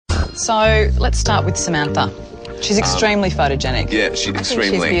So let's start with Samantha. She's extremely photogenic. Yeah, she's extremely.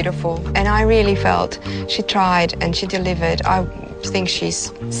 I think she's beautiful, and I really felt she tried and she delivered. I think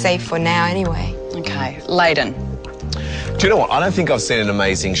she's safe for now anyway. Okay, Layden. Do you know what? I don't think I've seen an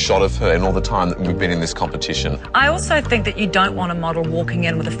amazing shot of her in all the time that we've been in this competition. I also think that you don't want a model walking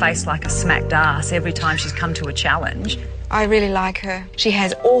in with a face like a smacked ass every time she's come to a challenge. I really like her. She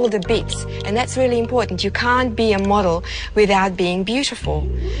has all the bits, and that's really important. You can't be a model without being beautiful.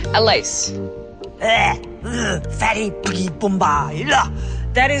 Elise. Fatty piggy bumba.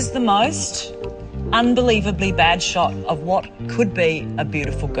 That is the most unbelievably bad shot of what could be a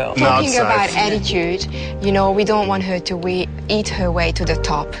beautiful girl. Talking about attitude, you know, we don't want her to eat her way to the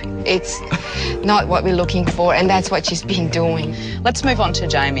top. It's not what we're looking for, and that's what she's been doing. Let's move on to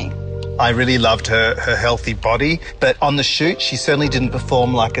Jamie. I really loved her healthy body, but on the shoot, she certainly didn't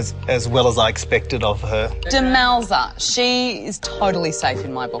perform like as well as I expected of her. Demelza. She is totally safe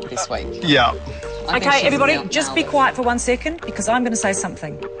in my book this week. Yeah. Okay, everybody, just be quiet for 1 second because I'm going to say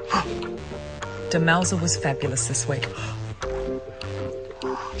something. Demelza was fabulous this week.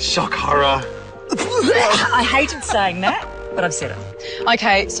 Shock horror. I hated saying that, but I've said it.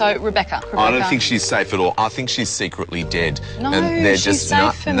 Okay, so Rebecca. I don't think she's safe at all. I think she's secretly dead. No, and they're she's just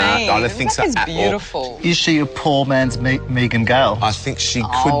safe for me. I don't think so Rebecca's at beautiful. Is she a poor man's Megan Gale? all. I think she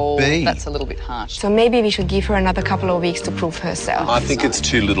could be. That's a little bit harsh. So maybe we should give her another couple of weeks to prove herself. I think it's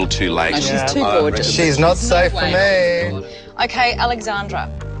too little too late. No, she's too gorgeous. She's not safe for me. Okay,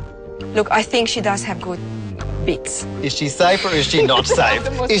 Alexandra. Look, I think she does have good bits. Is she safe or is she not safe?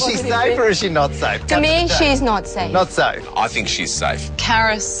 Is she safe or is she not safe? To me, she's not safe. Not safe. I think she's safe.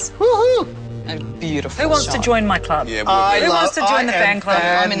 Karis. Woohoo! A beautiful Who wants to shot. join my club? Yeah, Who wants to join the fan club?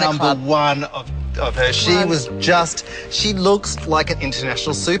 I'm in the number club. one of her. She was just, she looks like an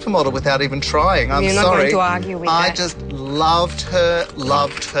international supermodel without even trying. I'm You're not sorry. going to argue with I that. just loved her,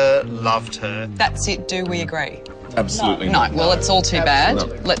 loved her, loved her. That's it. Do we agree? Absolutely No. not. Well, it's all too bad.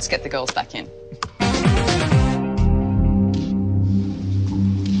 Absolutely. Let's get the girls back in.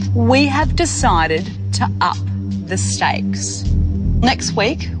 We have decided to up the stakes. Next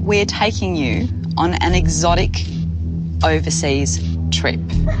week, we're taking you on an exotic overseas trip.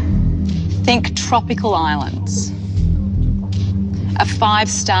 Think tropical islands. A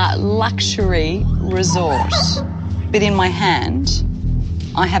 5-star luxury resort. But in my hand,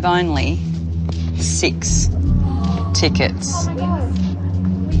 I have only 6 tickets.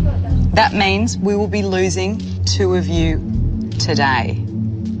 That means we will be losing 2 of you today.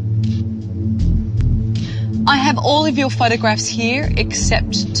 I have all of your photographs here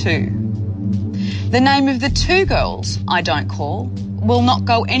except 2. The name of the 2 girls I don't call will not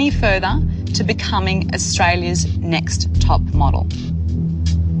go any further to becoming Australia's next top model.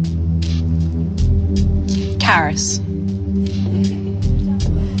 Karis.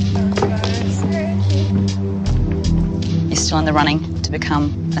 You're still in the running to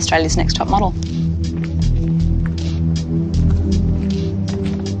become Australia's next top model.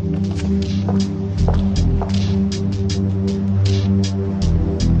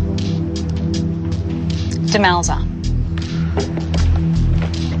 Demelza.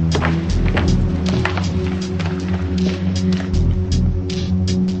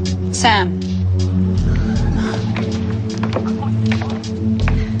 Sam.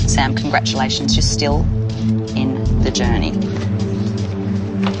 Sam, congratulations, you're still in the journey.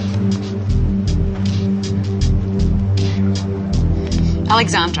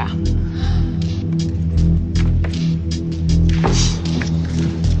 Alexandra.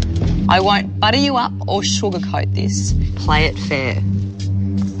 I won't butter you up or sugarcoat this. Play it fair.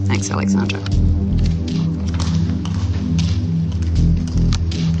 Thanks, Alexandra.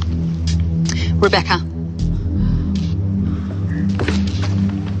 Rebecca.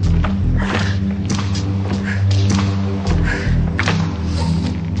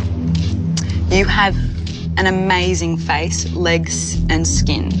 You have an amazing face, legs and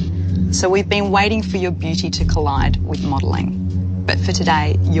skin. So we've been waiting for your beauty to collide with modelling. But for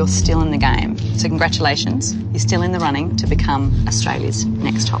today, you're still in the game. So congratulations, you're still in the running to become Australia's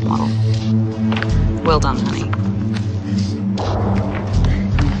next top model. Well done, honey.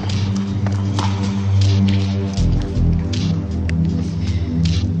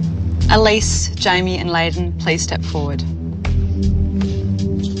 Elise, Jamie and Layden, please step forward.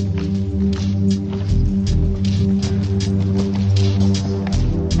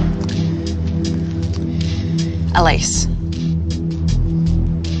 Elise.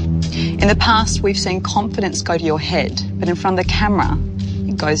 In the past, we've seen confidence go to your head, but in front of the camera,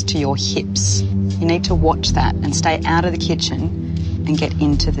 it goes to your hips. You need to watch that and stay out of the kitchen and get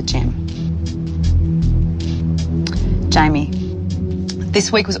into the gym. Jamie, This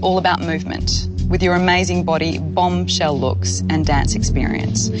week was all about movement. With your amazing body, bombshell looks and dance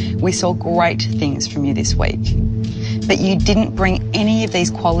experience, we saw great things from you this week. But you didn't bring any of these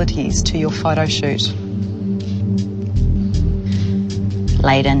qualities to your photo shoot.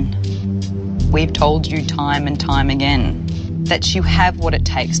 Layden, we've told you time and time again that you have what it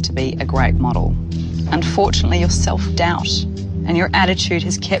takes to be a great model. Unfortunately, your self-doubt and your attitude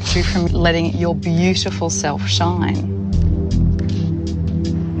has kept you from letting your beautiful self shine.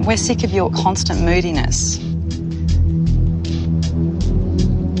 We're sick of your constant moodiness.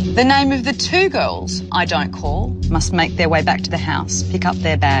 The name of the 2 girls I don't call must make their way back to the house, pick up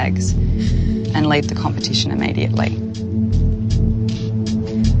their bags and leave the competition immediately.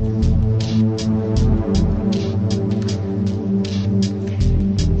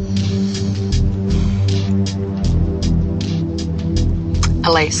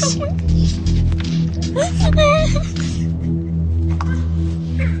 Elise.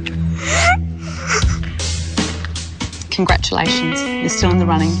 Congratulations, you're still in the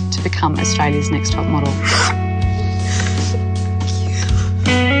running to become Australia's next top model.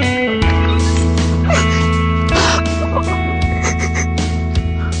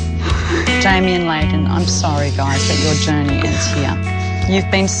 Jamie and Layden, I'm sorry guys, but your journey ends here. You've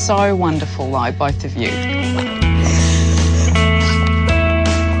been so wonderful though, both of you.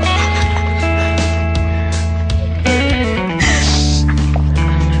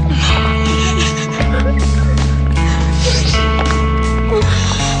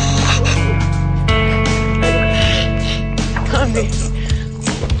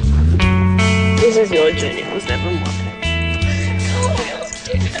 This is your journey, it was never mine.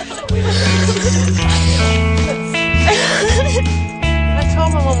 I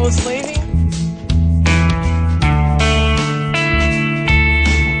told my mum I was leaving.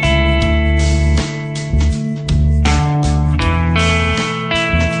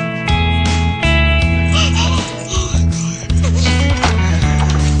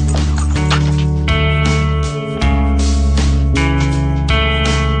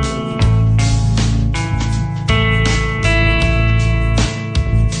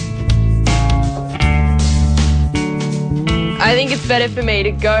 I think it's better for me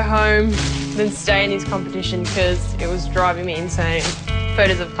to go home than stay in this competition because it was driving me insane.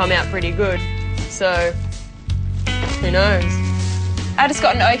 Photos have come out pretty good, so who knows? I just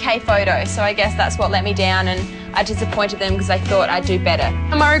got an okay photo, so I guess that's what let me down, and I disappointed them because I thought I'd do better.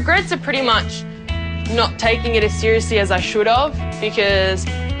 And my regrets are pretty much not taking it as seriously as I should have, because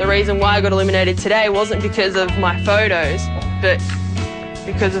the reason why I got eliminated today wasn't because of my photos, but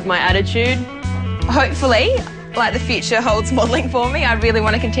because of my attitude. Hopefully, like the future holds modelling for me. I really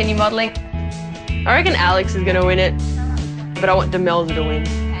want to continue modelling. I reckon Alex is going to win it, but I want Demelza to win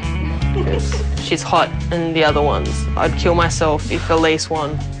because she's hot and the other ones. I'd kill myself if Elise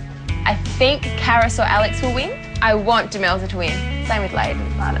won. I think Karis or Alex will win. I want Demelza to win. Same with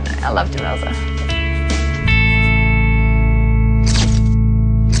Layden. I don't know. I love Demelza.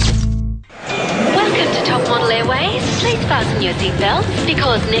 Welcome to Top Model Airways. Please fasten your seatbelts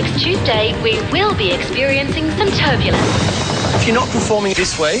because next Tuesday we will be experiencing some turbulence. If you're not performing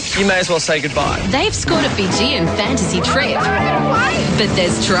this week, you may as well say goodbye. They've scored a Fijian fantasy trip, but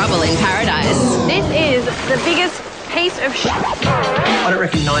there's trouble in paradise. This is the biggest piece of shit. I don't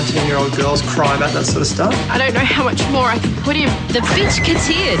reckon 19-year-old girls cry about that sort of stuff. I don't know how much more I can put in. The bitch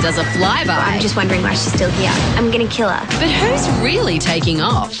Katia does a flyby. I'm just wondering why she's still here. I'm gonna kill her. But who's really taking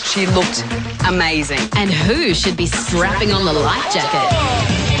off? She looked amazing. And who should be strapping on the life jacket?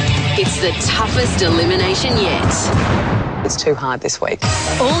 It's the toughest elimination yet. It's too hard this week.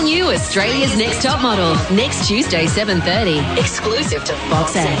 All new Australia's Next Top Model, next Tuesday, 7:30. Exclusive to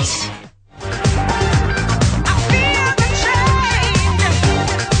Fox 8.